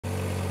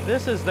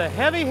This is the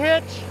Heavy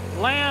Hitch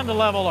Land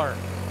Leveler.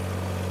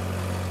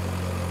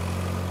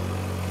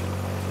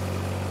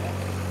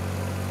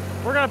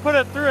 We're going to put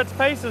it through its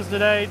paces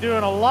today,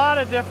 doing a lot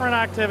of different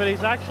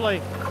activities.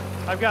 Actually,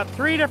 I've got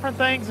 3 different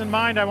things in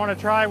mind I want to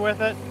try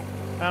with it.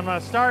 I'm going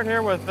to start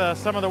here with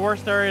some of the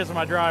worst areas of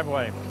my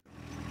driveway.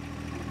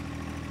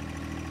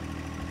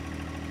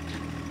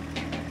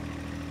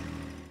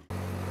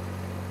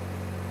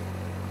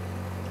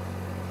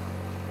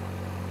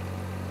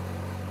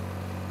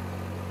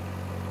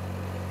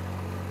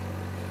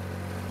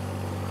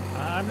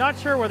 I'm not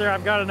sure whether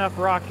I've got enough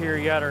rock here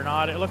yet or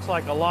not. It looks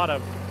like a lot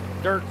of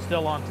dirt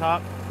still on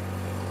top.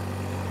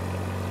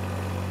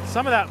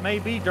 Some of that may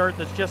be dirt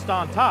that's just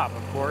on top,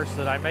 of course,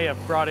 that I may have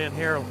brought in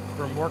here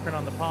from working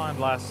on the pond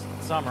last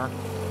summer.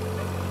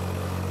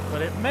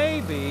 But it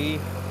may be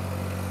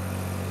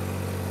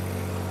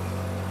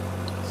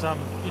some,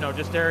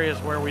 just areas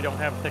where we don't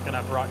have thick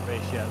enough rock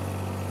base yet.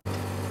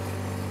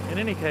 In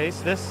any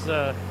case, this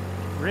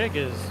rig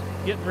is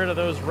getting rid of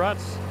those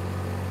ruts,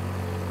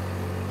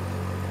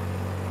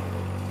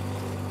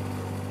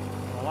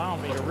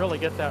 allowing me to really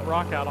get that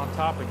rock out on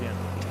top again.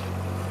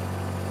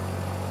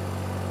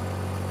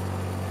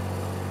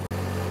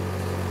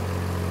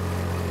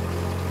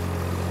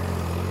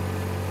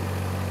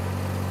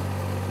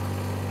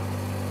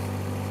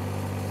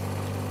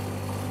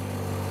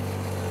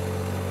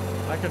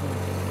 I can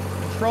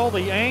control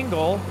the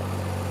angle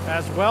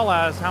as well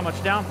as how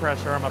much down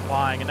pressure I'm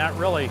applying, and that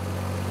really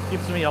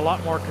gives me a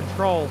lot more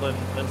control than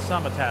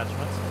some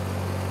attachments.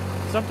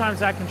 Sometimes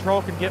that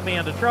control can get me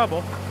into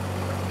trouble,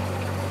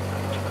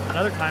 and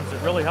other times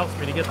it really helps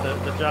me to get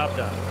the job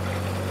done.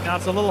 Now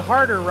it's a little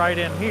harder right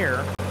in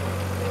here,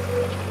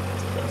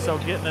 so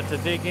getting it to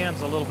dig in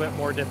is a little bit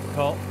more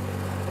difficult.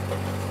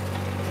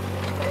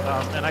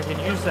 And I can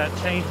use that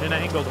change in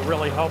angle to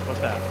really help with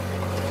that.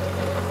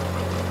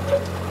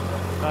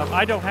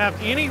 I don't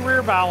have any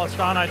rear ballast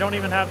on. I don't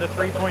even have the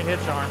 3-point hitch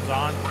arms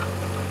on.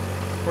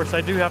 Of course, I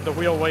do have the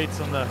wheel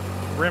weights and the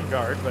rim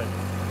guard, but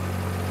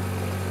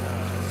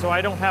so I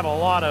don't have a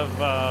lot of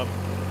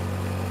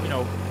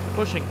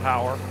pushing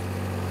power.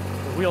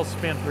 The wheels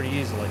spin pretty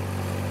easily.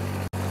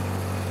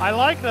 I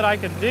like that I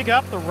can dig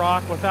up the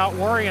rock without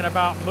worrying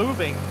about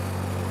moving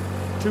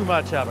too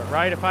much of it,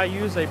 right? If I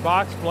use a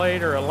box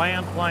blade or a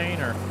land plane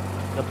or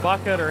the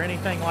bucket or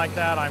anything like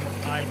that, I'm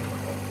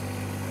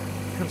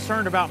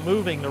concerned about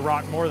moving the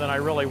rock more than I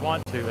really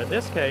want to. In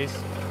this case,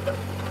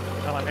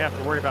 well, I may have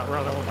to worry about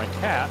running over my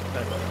cat,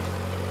 but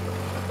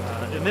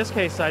in this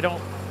case,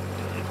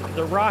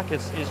 the rock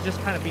is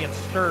just kind of being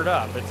stirred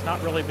up. It's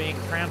not really being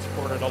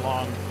transported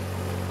along,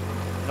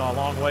 a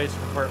long ways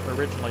from where it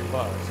originally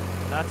was.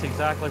 And that's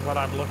exactly what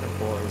I'm looking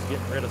for, is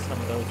getting rid of some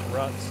of those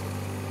ruts.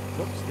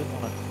 Whoops, didn't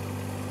want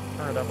to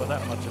turn it up with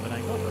that much of an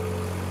angle.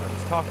 I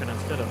was talking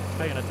instead of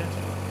paying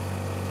attention.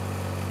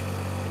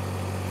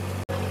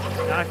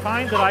 And I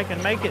find that I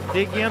can make it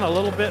dig in a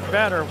little bit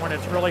better when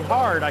it's really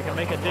hard. I can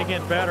make it dig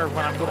in better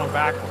when I'm going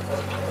backwards.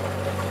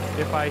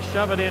 If I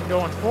shove it in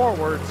going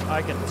forwards,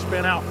 I can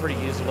spin out pretty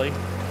easily,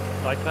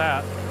 like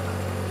that.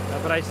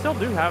 But I still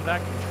do have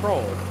that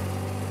control.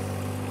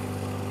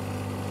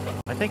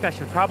 I think I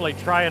should probably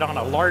try it on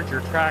a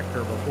larger tractor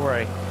before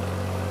I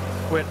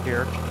quit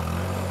here.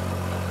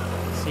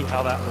 See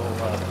how that will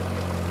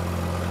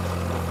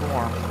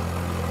perform.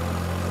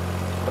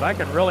 But I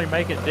can really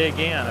make it dig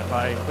in if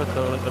I put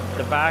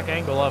the back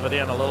angle of it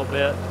in a little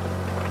bit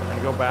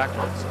and go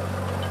backwards.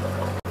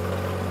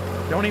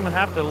 Don't even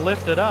have to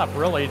lift it up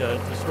really to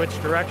switch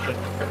direction,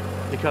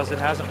 because it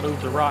hasn't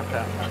moved the rock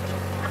that much.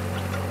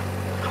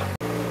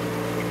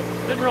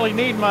 Didn't really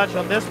need much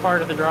on this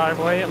part of the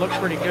driveway. It looks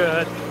pretty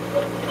good.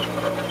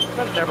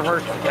 But it never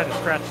hurts to kind of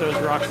scratch those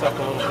rocks up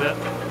a little bit.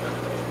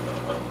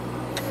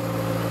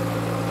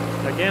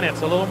 Again,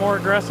 it's a little more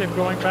aggressive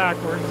going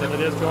backwards than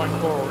it is going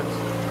forwards.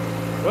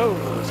 Whoa,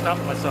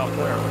 stopped myself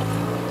there.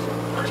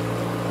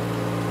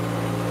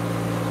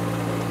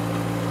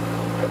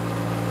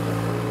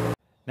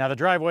 Now the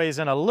driveway is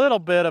in a little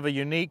bit of a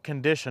unique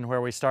condition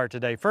where we start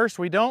today. First,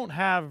 we don't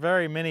have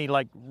very many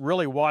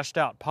really washed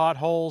out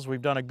potholes.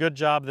 We've done a good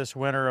job this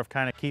winter of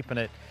kind of keeping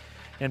it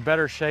in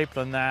better shape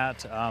than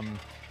that.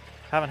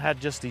 Haven't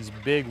had just these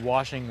big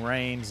washing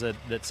rains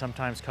that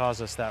sometimes cause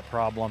us that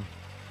problem.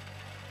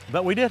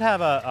 But we did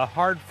have a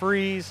hard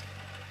freeze.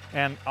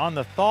 And on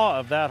the thaw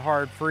of that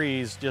hard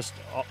freeze, just,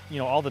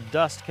 all the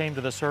dust came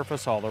to the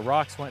surface, all the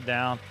rocks went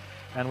down,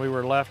 and we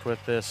were left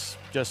with this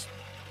just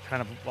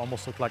kind of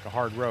almost looked like a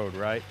hard road,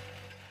 right?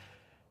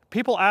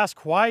 People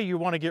ask why you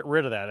want to get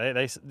rid of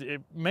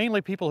that.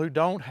 Mainly people who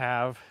don't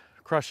have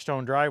crushed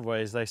stone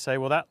driveways, they say,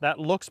 well, that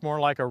looks more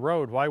like a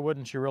road. Why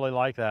wouldn't you really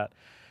like that?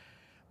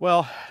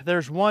 Well,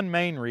 there's one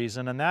main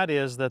reason, and that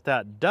is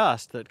that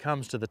dust that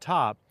comes to the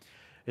top,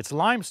 it's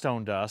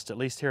limestone dust. At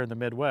least here in the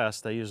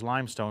Midwest, they use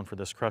limestone for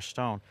this crushed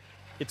stone.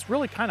 It's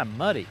really kind of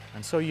muddy,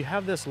 and so you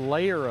have this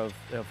layer of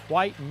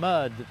white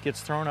mud that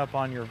gets thrown up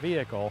on your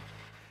vehicle,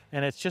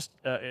 and it's just,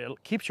 it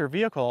keeps your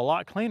vehicle a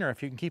lot cleaner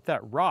if you can keep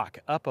that rock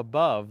up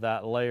above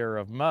that layer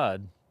of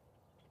mud.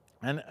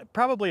 And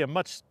probably a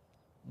much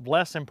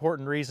less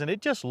important reason,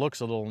 it just looks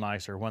a little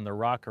nicer when the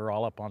rock are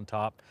all up on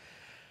top.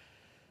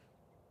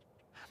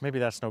 Maybe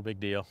that's no big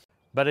deal,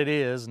 but it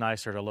is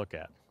nicer to look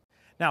at.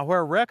 Now,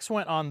 where Rex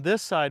went on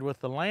this side with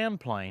the land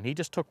plane, he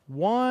just took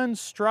one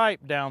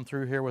stripe down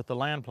through here with the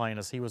land plane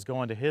as he was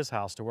going to his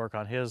house to work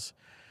on his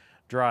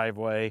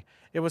driveway.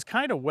 It was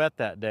kind of wet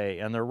that day,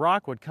 and the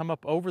rock would come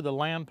up over the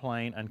land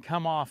plane and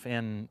come off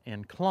in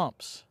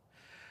clumps.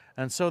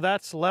 And so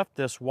that's left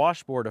this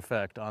washboard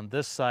effect on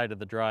this side of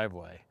the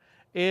driveway.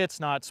 It's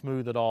not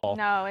smooth at all.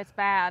 No, it's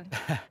bad.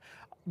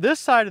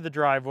 This side of the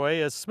driveway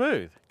is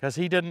smooth because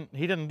he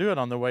didn't do it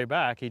on the way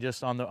back. He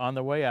just on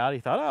the way out, he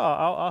thought,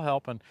 oh, I'll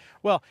help. And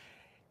well,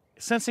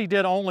 since he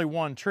did only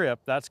one trip,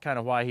 that's kind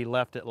of why he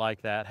left it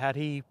like that. Had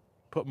he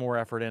put more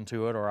effort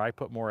into it, or I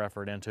put more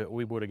effort into it,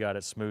 we would have got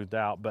it smoothed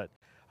out. But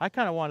I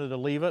kind of wanted to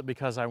leave it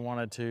because I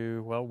wanted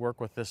to, well,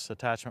 work with this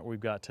attachment we've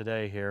got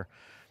today here,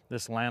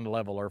 this land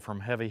leveler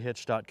from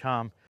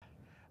heavyhitch.com.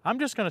 I'm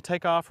just going to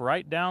take off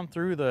right down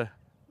through the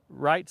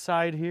right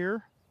side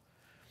here,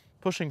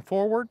 pushing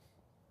forward,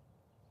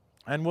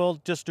 and we'll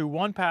just do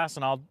one pass,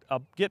 and I'll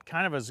get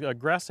kind of as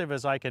aggressive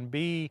as I can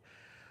be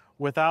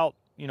without,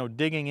 you know,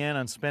 digging in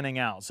and spinning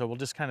out. So we'll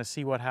just kind of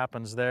see what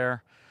happens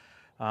there.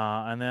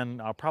 And then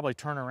I'll probably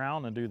turn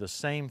around and do the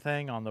same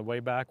thing on the way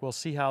back. We'll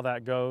see how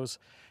that goes.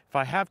 If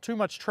I have too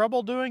much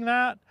trouble doing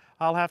that,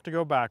 I'll have to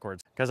go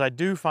backwards, because I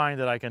do find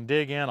that I can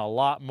dig in a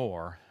lot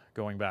more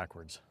going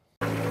backwards.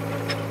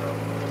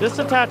 This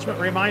attachment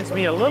reminds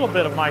me a little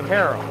bit of my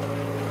harrow.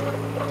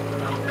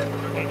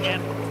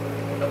 And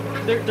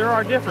there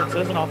are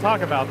differences, and I'll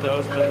talk about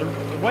those, but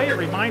the way it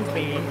reminds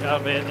me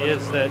of it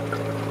is that,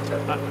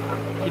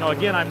 you know,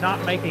 again, I'm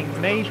not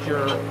making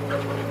major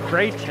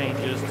grade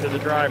changes to the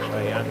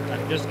driveway.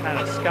 I'm just kind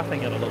of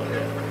scuffing it a little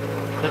bit.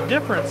 The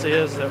difference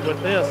is that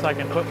with this, I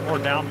can put more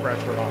down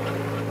pressure on it.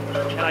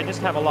 And I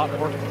just have a lot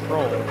more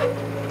control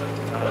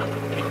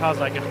because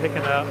I can pick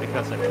it up,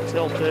 because I can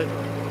tilt it,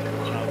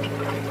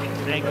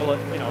 angle it,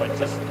 you know, it's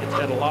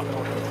got a lot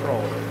more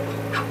control.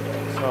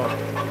 So,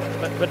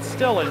 but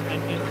still, in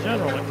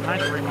general, it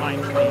kind of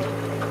reminds me of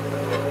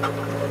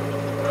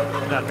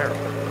that harrow.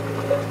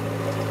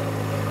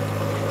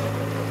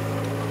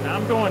 Now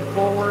I'm going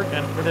forward,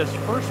 and for this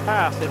first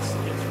pass, it's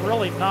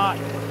really not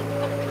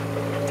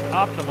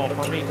optimal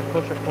for me to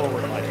push it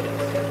forward like this.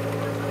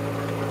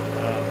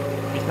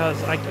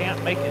 Because I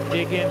can't make it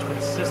dig in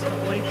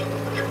consistently. I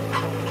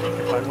think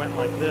if I went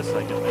like this,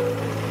 I could make it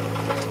dig in.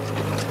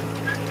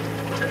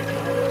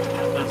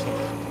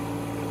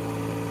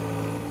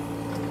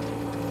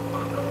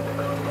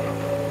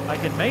 I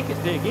can make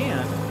it dig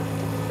in,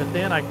 but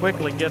then I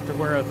quickly get to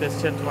where at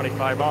this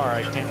 1025R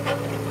I can't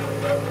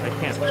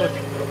push it.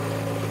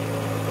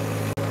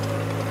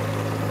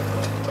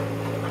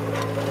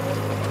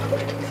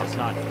 This is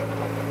not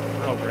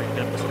a great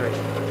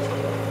demonstration.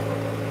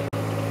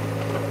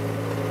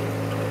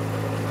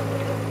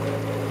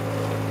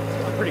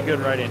 Pretty good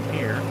right in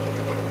here.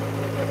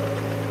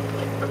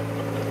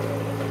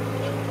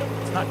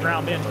 It's not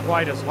ground in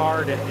quite as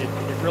hard. It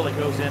really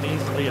goes in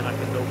easily, and I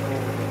can go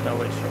forward with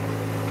no issue.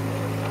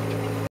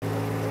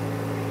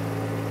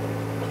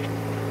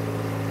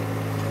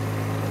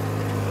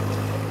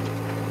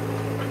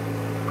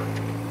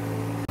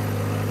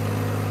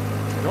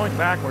 Going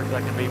backwards,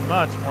 I can be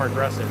much more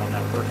aggressive on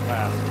that first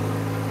pass.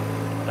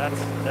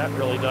 That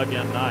really dug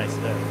in nice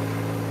there.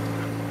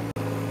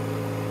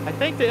 I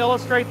think to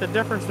illustrate the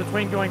difference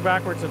between going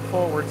backwards and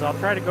forwards, I'll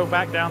try to go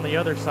back down the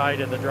other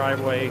side of the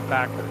driveway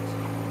backwards.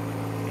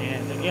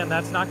 And again,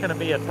 that's not going to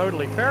be a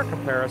totally fair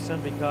comparison,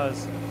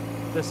 because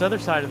this other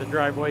side of the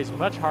driveway is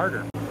much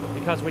harder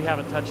because we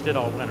haven't touched it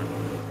all winter.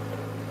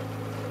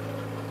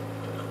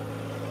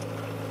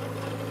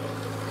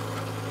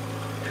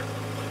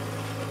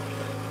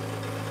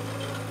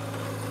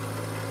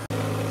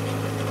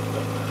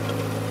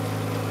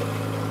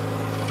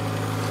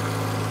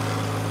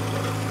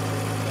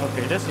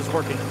 Okay, this is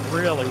working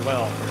really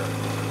well here.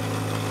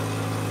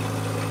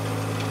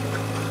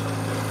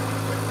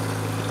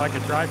 If I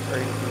could drive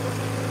straight, it'd be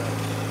working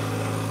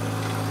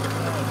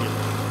good.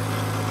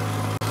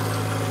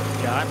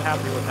 Yeah, I'm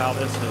happy with how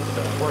this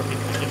is working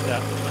to get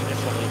that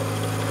initially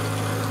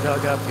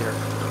dug up here.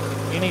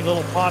 Any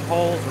little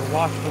potholes or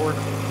washboard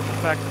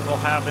effect we'll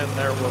have in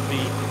there will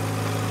be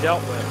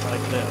dealt with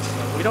like this.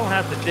 So we don't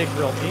have to dig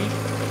real deep.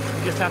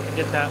 We just have to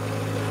get that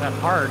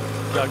hard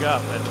dug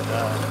up, and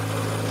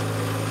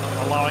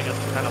allowing us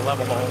to kind of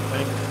level the whole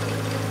thing.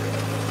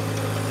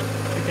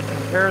 You can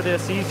compare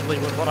this easily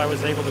with what I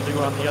was able to do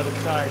on the other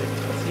side, and you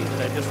can see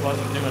that I just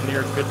wasn't doing near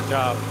as good a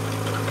job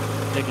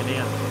digging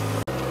in.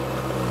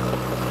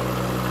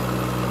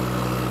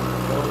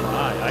 Oh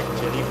my, I can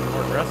get even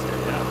more aggressive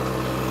now.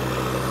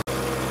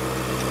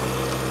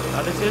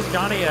 Now this is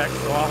Johnny X,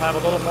 so I'll have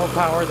a little more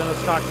power than a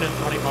stock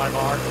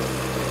 1025R.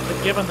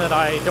 But given that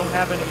I don't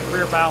have any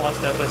rear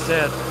ballast, as I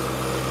said,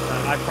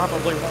 I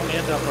probably won't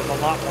end up with a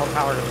lot more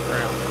power to the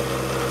ground.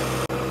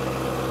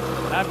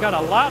 I've got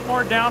a lot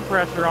more down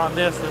pressure on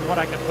this than what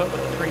I can put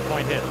with a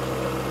 3-point hitch.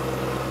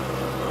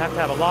 I have to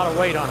have a lot of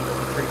weight on it with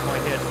a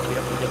 3-point hitch to be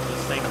able to get the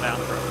same down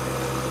pressure.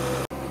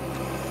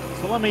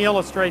 So let me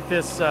illustrate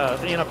this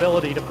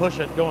inability to push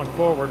it going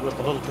forward with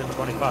the little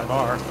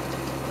 1025R.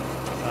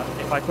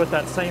 If I put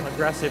that same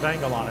aggressive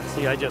angle on it,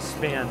 see, I just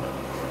spin,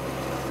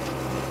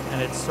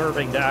 and it's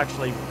serving to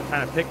actually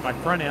kind of pick my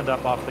front end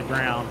up off the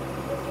ground.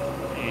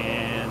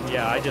 And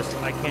yeah, I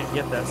can't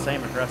get that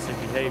same aggressive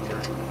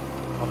behavior.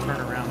 I'll turn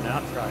around now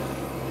and try it.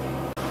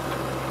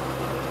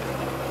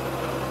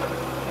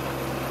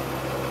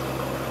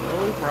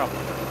 No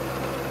problem.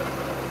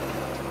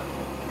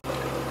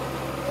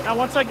 Now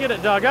once I get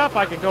it dug up,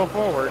 I can go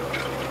forward.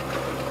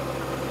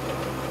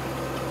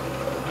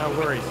 No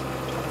worries.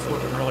 It's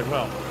working really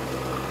well.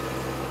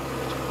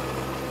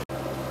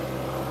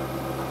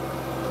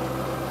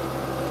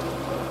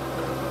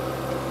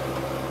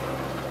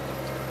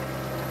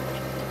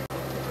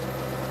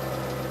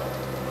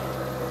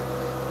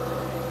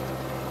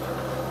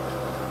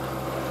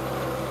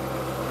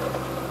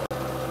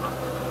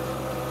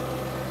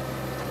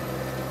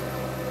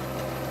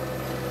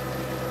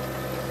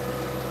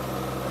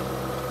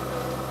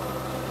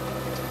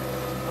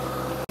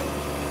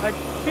 I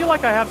feel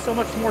like I have so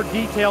much more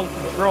detailed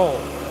control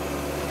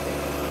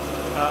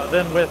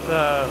than with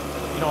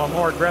you know, a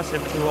more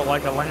aggressive tool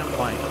like a land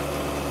plane.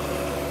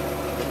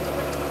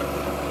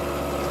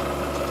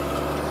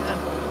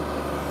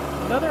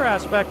 And another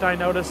aspect I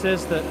notice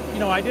is that, you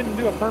know, I didn't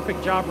do a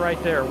perfect job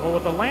right there. Well,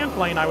 with a land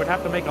plane, I would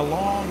have to make a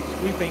long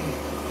sweeping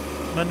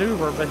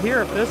maneuver, but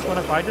here,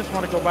 if I just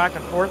want to go back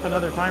and forth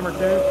another time or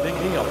two, big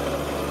deal.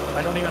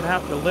 I don't even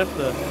have to lift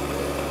the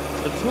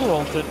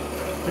tool to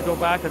go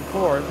back and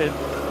forth. It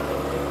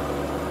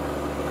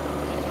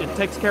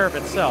takes care of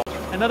itself.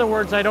 In other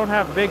words, I don't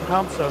have big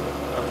humps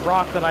of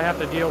rock that I have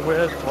to deal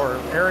with or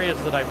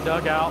areas that I've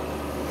dug out.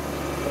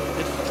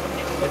 It's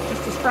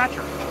just a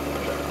scratcher.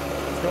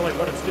 It's really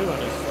what it's doing,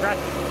 is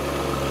scratching.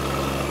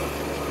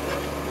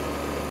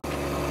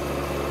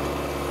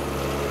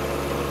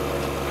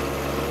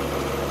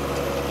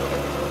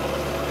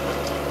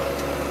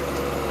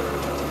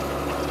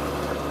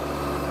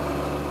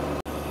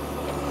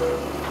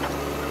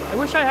 I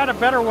wish I had a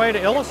better way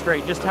to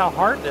illustrate just how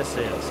hard this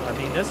is. I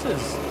mean, this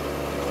is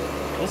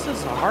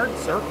a hard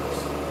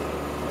surface.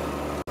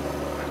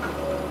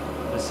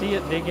 To see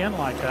it dig in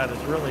like that is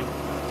really,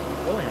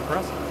 really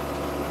impressive.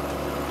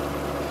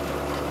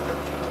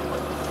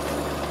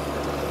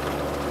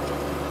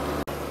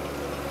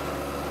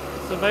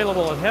 It's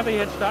available at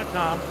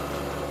heavyhitch.com.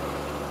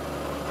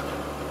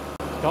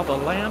 It's called the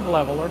Land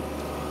Leveler.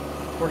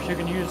 Of course, you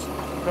can use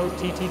code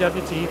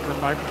TTWT for a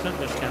 5%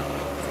 discount.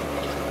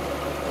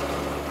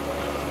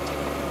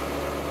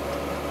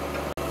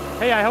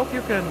 Hey, I hope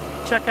you can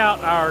check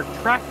out our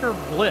Tractor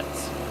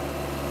Blitz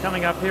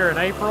coming up here in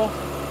April.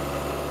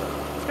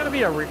 It's going to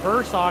be a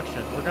reverse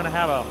auction. We're going to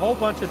have a whole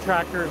bunch of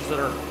tractors that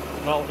are,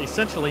 well,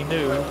 essentially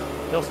new.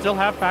 They'll still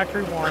have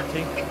factory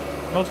warranty.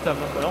 Most of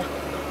them will.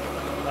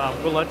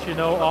 We'll let you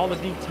know all the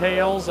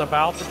details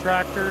about the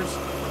tractors.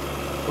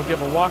 We'll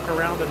give a walk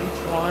around at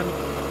each one.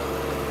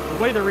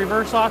 The way the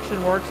reverse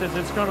auction works is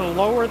it's going to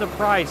lower the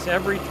price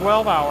every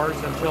 12 hours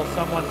until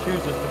someone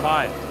chooses to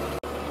buy it.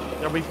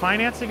 There'll be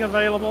financing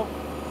available.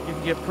 You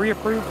can get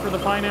pre-approved for the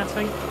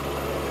financing.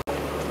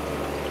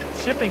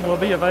 Shipping will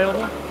be available.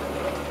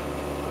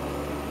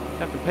 You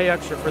have to pay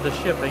extra for the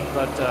shipping,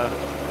 but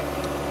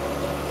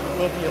it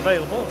will be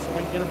available, so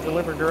we can get them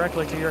delivered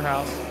directly to your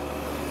house.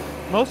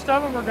 Most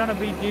of them are going to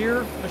be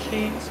Deere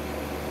machines.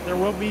 There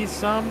will be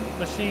some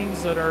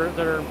machines that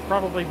are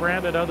probably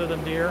branded other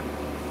than Deere,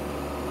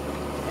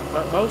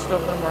 but most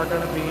of them are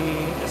going to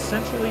be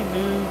essentially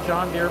new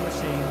John Deere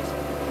machines.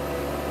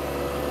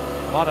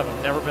 A lot of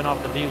them never been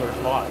off the dealer's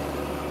lot.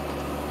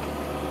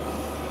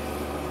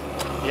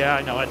 Yeah,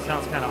 I know, it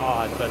sounds kind of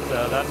odd, but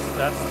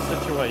that's the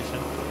situation.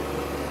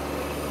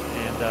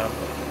 And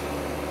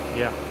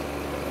yeah,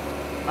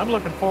 I'm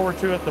looking forward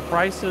to it. The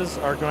prices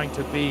are going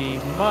to be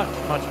much,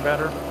 much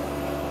better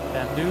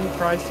than new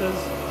prices.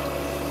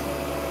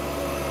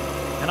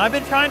 And I've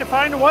been trying to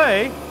find a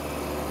way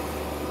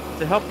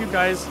to help you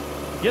guys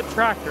get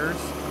tractors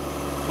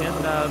in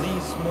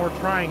these more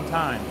trying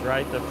times,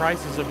 right? The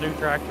prices of new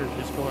tractors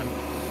just going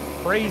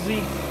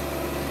crazy,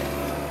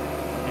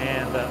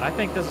 and I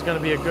think this is going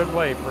to be a good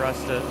way for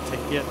us to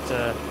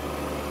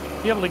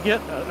be able to get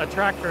a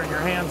tractor in your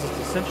hands that's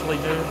essentially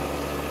new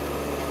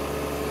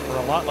for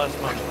a lot less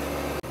money.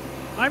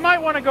 I might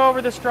want to go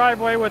over this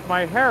driveway with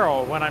my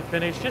harrow when I'm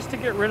finished just to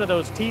get rid of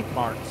those teeth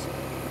marks.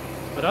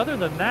 But other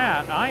than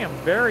that, I am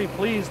very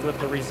pleased with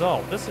the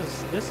result. This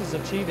is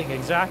achieving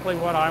exactly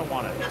what I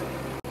wanted.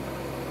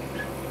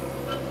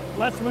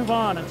 Let's move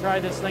on and try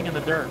this thing in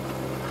the dirt.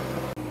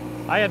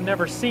 I had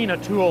never seen a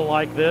tool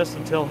like this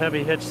until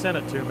Heavy Hitch sent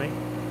it to me.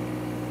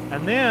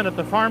 And then at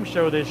the farm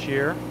show this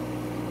year,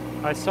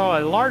 I saw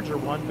a larger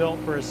one built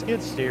for a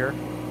skid steer,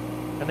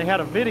 and they had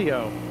a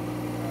video.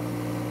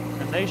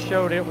 And they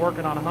showed it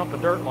working on a hump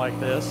of dirt like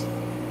this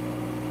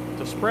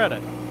to spread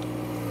it.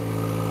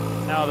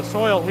 Now the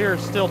soil here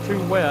is still too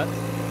wet.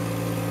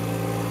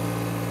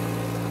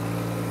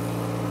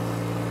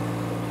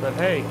 But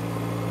hey,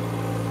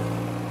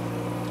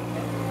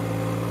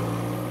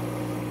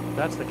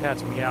 That's the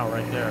cat's meow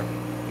right there.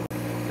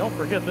 Don't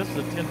forget, this is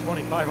a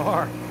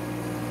 1025R.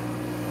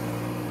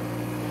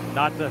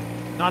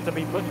 Not to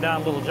be putting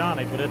down Little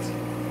Johnny, but it's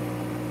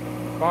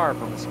far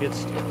from a skid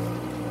steer.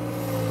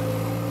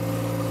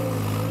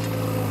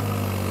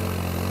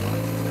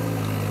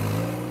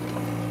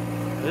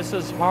 This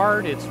is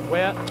hard, it's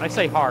wet. I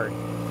say hard.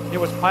 It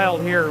was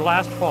piled here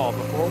last fall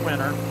before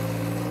winter.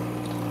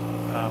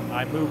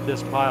 I moved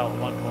this pile at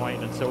one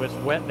point, and so it's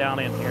wet down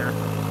in here.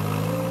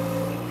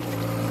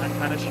 And that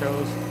kind of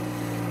shows,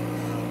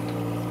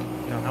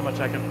 how much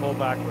I can pull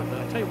back with it.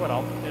 I'll tell you what,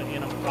 I'll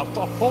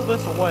pull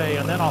this away,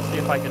 and then I'll see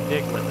if I can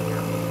dig with it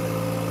here.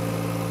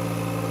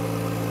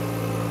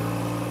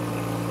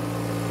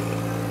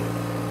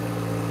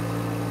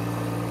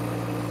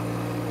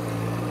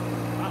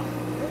 Wow,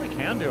 you really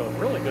can do a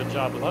really good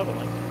job of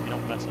leveling. You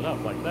don't mess it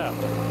up like that.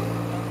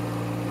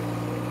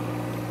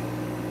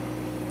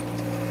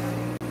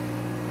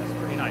 That's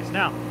pretty nice.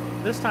 Now,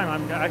 this time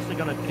I'm actually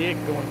going to dig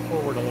going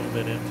forward a little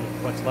bit into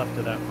what's left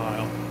of that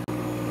pile.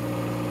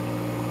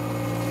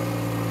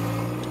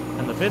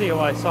 In the video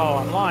I saw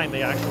online,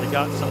 they actually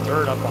got some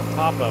dirt up on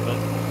top of it.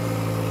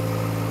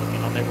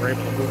 They were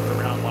able to move it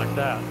around like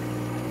that.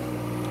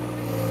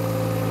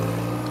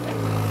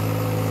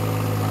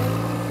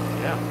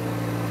 Yeah.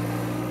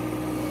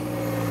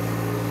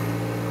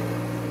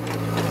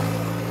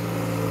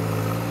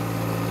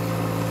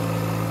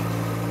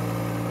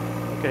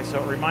 Okay,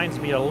 so it reminds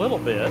me a little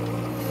bit.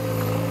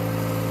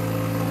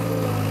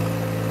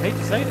 I hate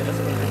to say this,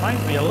 but it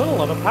reminds me a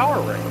little of a power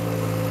ring.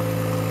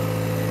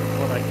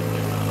 What I can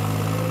do.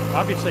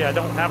 Obviously, I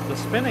don't have the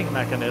spinning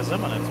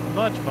mechanism, and it's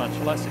much, much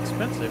less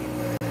expensive.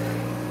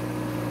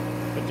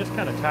 But just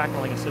kind of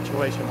tackling a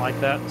situation like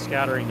that and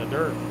scattering the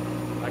dirt,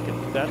 I can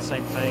do that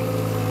same thing.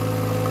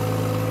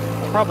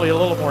 Probably a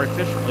little more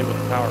efficiently with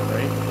the power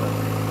rate, but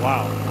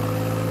wow.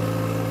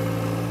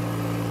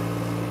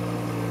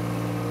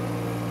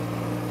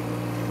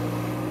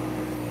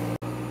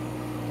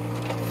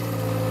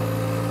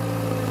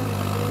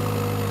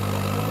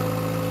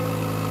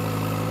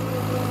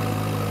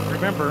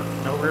 Remember,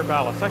 no rear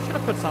ballast. I should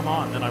have put some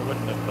on, then I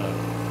wouldn't have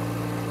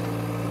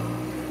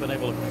been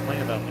able to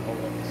complain about the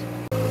hole-ups.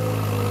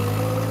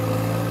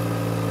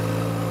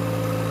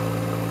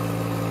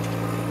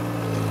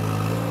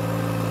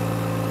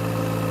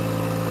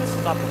 This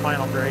is not the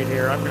final grade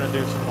here. I'm going to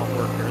do some more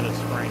work here this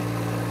spring.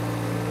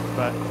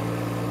 But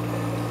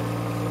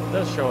it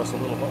does show us a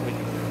little what we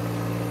can do.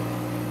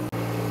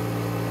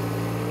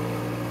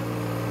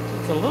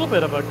 It's a little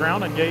bit of a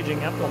ground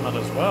engaging implement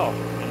as well.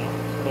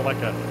 Sort of like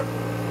a...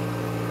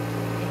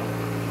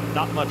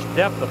 Not much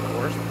depth, of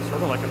course, but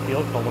sort of like a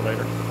field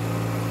cultivator.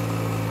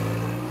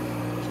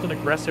 Just an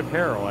aggressive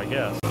harrow, I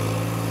guess. A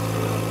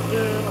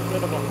little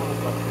bit of a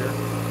hump up here.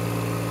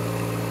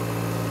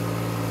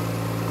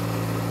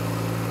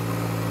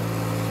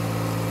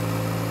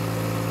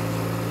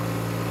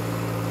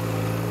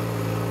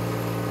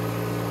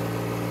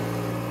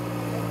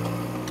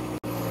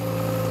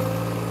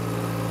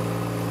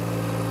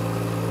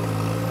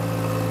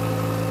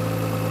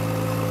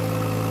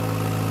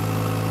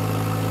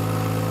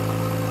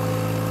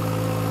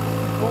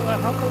 Pull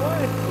that hump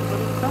away a little bit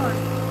at a time.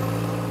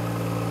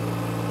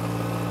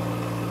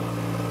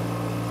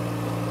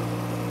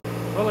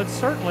 Well, it's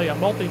certainly a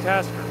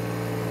multitasker.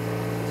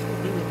 This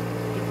will do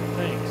different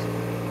things.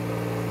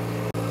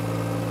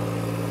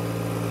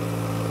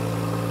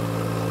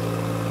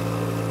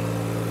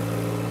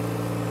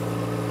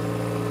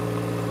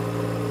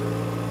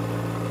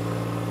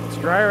 It's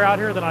drier out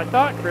here than I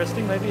thought,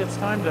 Christy. Maybe it's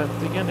time to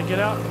begin to get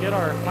out and get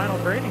our final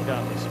grading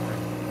done this spring.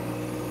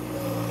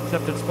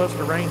 Except it's supposed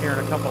to rain here in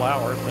a couple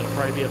hours, and it'll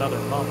probably be another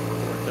month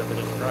before it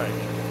is dry.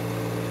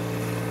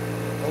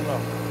 Hold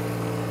on.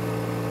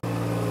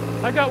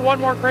 I've got one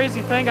more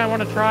crazy thing I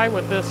want to try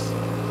with this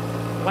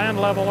land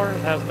leveler. It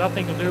has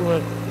nothing to do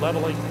with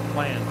leveling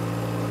land.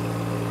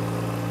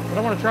 But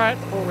I want to try it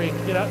before we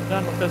get out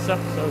done with this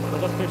episode, so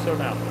let's do so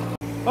now.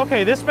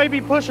 Okay, this may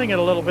be pushing it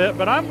a little bit,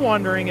 but I'm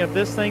wondering if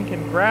this thing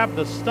can grab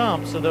the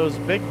stumps of those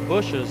big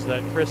bushes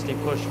that Christy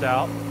pushed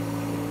out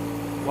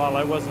while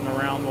I wasn't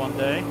around one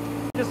day.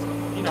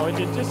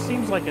 It just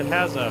seems like it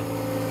has a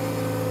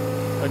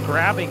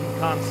grabbing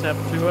concept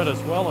to it, as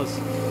well as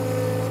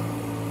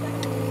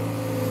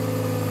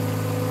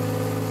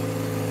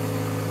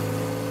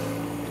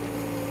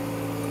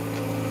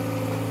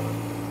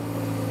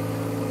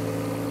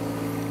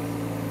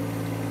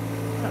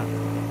yeah,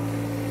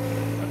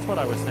 that's what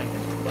I was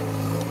thinking.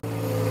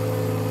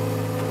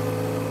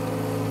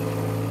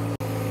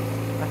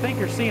 I think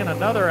you're seeing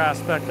another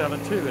aspect of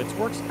it too. It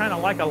works kind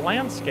of like a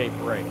landscape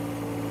rake.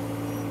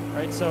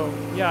 Right, so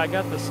yeah, I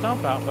got the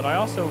stump out, but I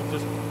also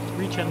just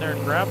reach in there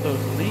and grab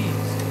those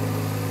leaves.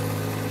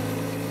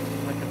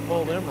 I can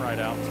pull them right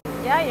out.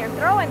 Yeah, you're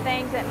throwing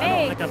things at me. I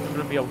don't think I'm going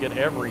to be able to get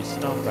every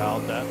stump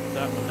out. That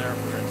one there,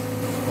 for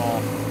instance, is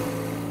small.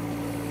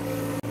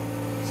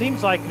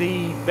 Seems like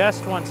the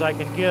best ones I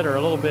can get are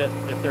a little bit,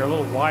 if they're a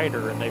little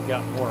wider and they've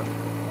got more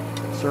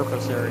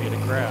surface area to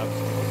grab.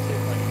 So let's see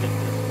if I can get this.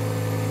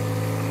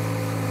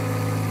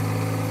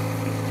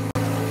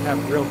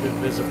 have real good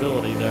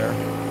visibility there.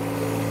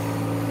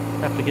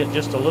 Have to get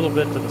just a little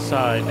bit to the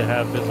side to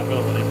have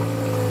visibility.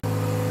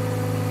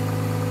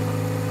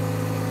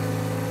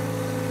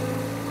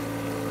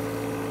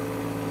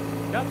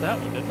 Got that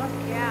one, didn't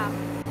I? Yeah.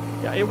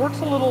 Yeah, it works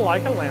a little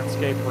like a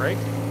landscape rake.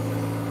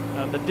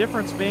 The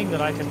difference being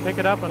that I can pick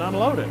it up and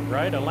unload it,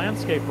 right? A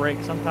landscape rake,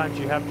 sometimes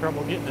you have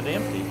trouble getting it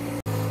empty.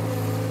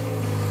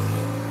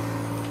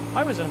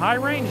 I was in high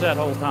range that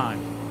whole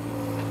time.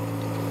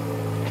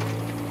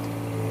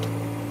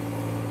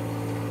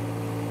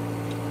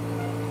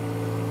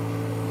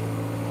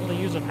 Only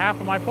using half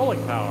of my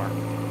pulling power.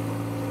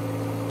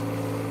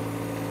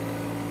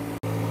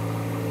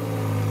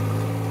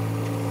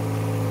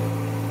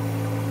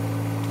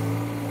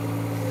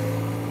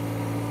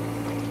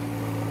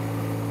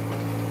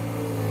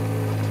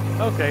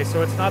 Okay,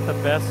 so it's not the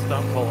best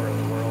stump puller in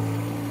the world.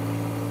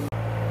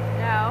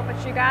 No,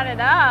 but you got it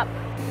up.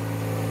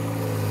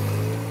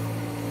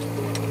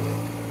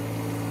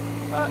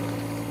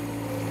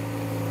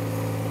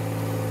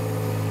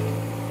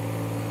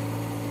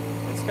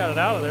 It's got it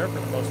out of there for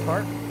the most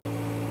part.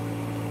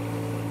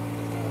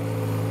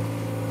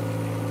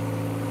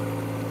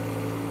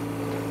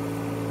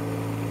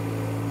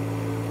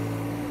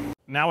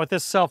 Now with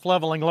this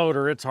self-leveling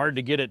loader, it's hard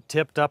to get it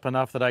tipped up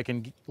enough that I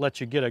can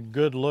let you get a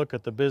good look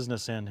at the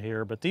business end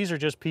here. But these are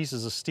just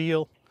pieces of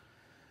steel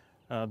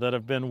that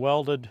have been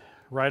welded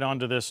right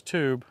onto this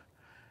tube,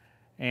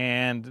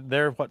 and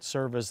they're what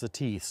serve as the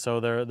teeth. So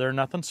they're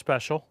nothing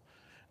special,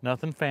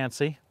 nothing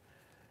fancy,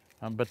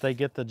 but they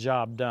get the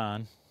job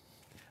done.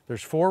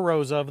 There's 4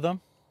 rows of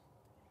them.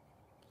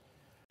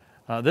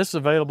 This is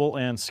available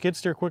in skid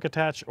steer quick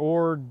attach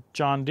or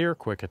John Deere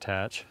quick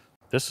attach.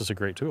 This is a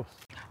great tool.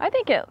 I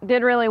think it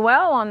did really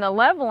well on the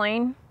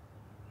leveling.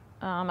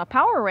 A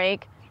power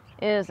rake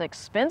is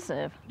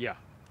expensive. Yeah.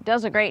 It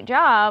does a great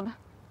job,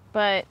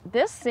 but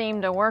this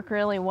seemed to work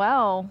really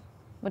well.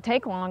 Would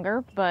take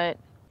longer, but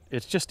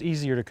it's just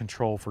easier to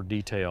control for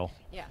detail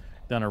yeah,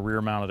 than a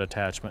rear-mounted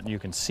attachment. You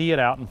can see it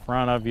out in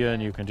front of you,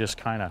 and you can just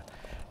kind of,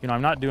 you know,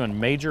 I'm not doing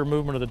major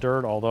movement of the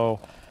dirt, although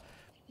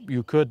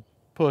you could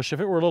push, if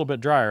it were a little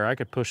bit drier, I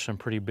could push some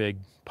pretty big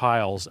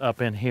piles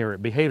up in here.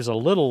 It behaves a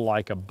little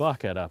like a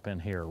bucket up in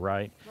here,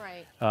 right?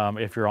 right.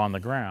 If you're on the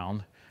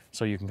ground,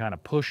 so you can kind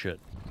of push it.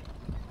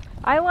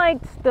 I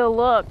liked the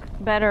look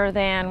better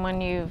than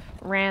when you've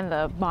ran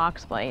the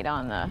box blade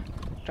on the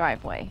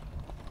driveway.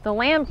 The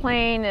land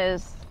plane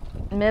is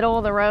middle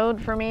of the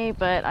road for me,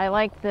 but I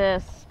like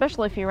this,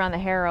 especially if you run the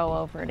harrow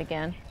over it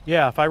again.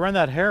 Yeah, if I run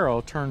that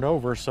harrow turned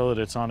over so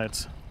that it's on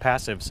its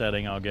passive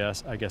setting, I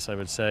guess I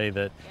would say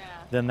that,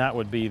 then that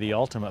would be the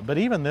ultimate. But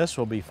even this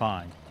will be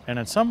fine. And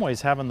in some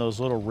ways, having those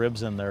little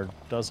ribs in there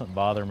doesn't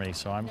bother me,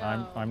 so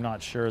I'm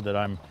not sure that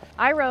I'm...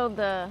 I rode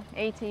the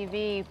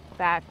ATV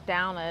back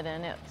down it,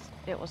 and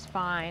it was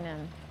fine,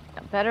 and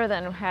better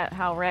than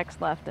how Rex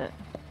left it.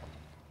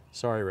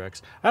 Sorry,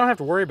 Rex. I don't have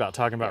to worry about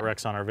talking about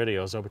Rex on our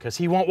videos, though, because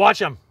he won't watch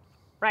them.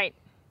 Right.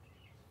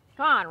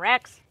 Come on,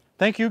 Rex.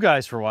 Thank you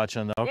guys for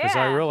watching, though, because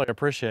I Yeah. really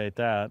appreciate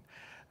that.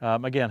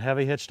 Again,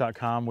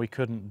 heavyhitch.com, we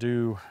couldn't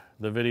do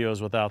the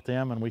videos without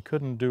them, and we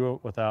couldn't do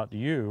it without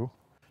you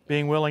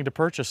being willing to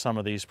purchase some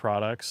of these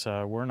products.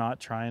 We're not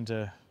trying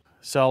to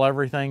sell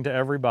everything to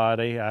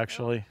everybody.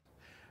 Actually,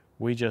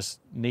 we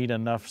just need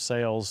enough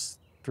sales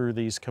through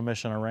these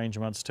commission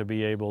arrangements to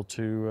be able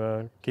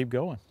to keep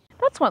going.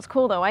 That's what's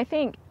cool, though. I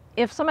think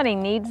if somebody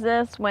needs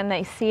this, when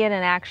they see it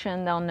in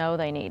action, they'll know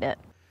they need it.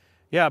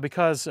 Yeah,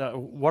 because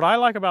what I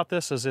like about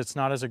this is it's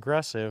not as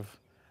aggressive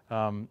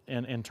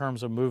in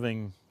terms of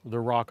moving the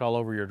rock all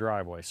over your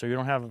driveway. So you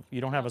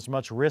don't have as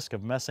much risk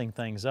of messing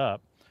things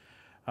up.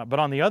 But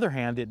on the other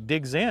hand, it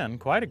digs in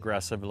quite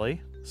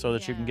aggressively so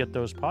that you can get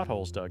those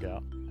potholes dug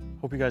out.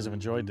 Hope you guys have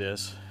enjoyed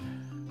this.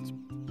 It's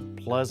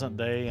a pleasant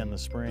day in the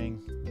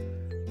spring.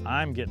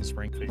 I'm getting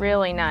spring fever.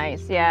 Really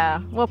nice,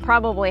 yeah. We'll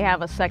probably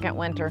have a second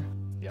winter.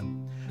 Yep.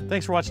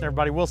 Thanks for watching,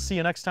 everybody. We'll see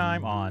you next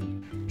time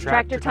on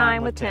Tractor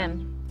Time with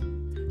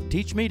Tim.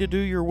 Teach me to do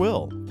your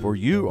will, for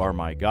you are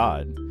my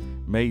God.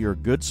 May your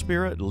good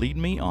spirit lead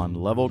me on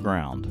level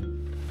ground.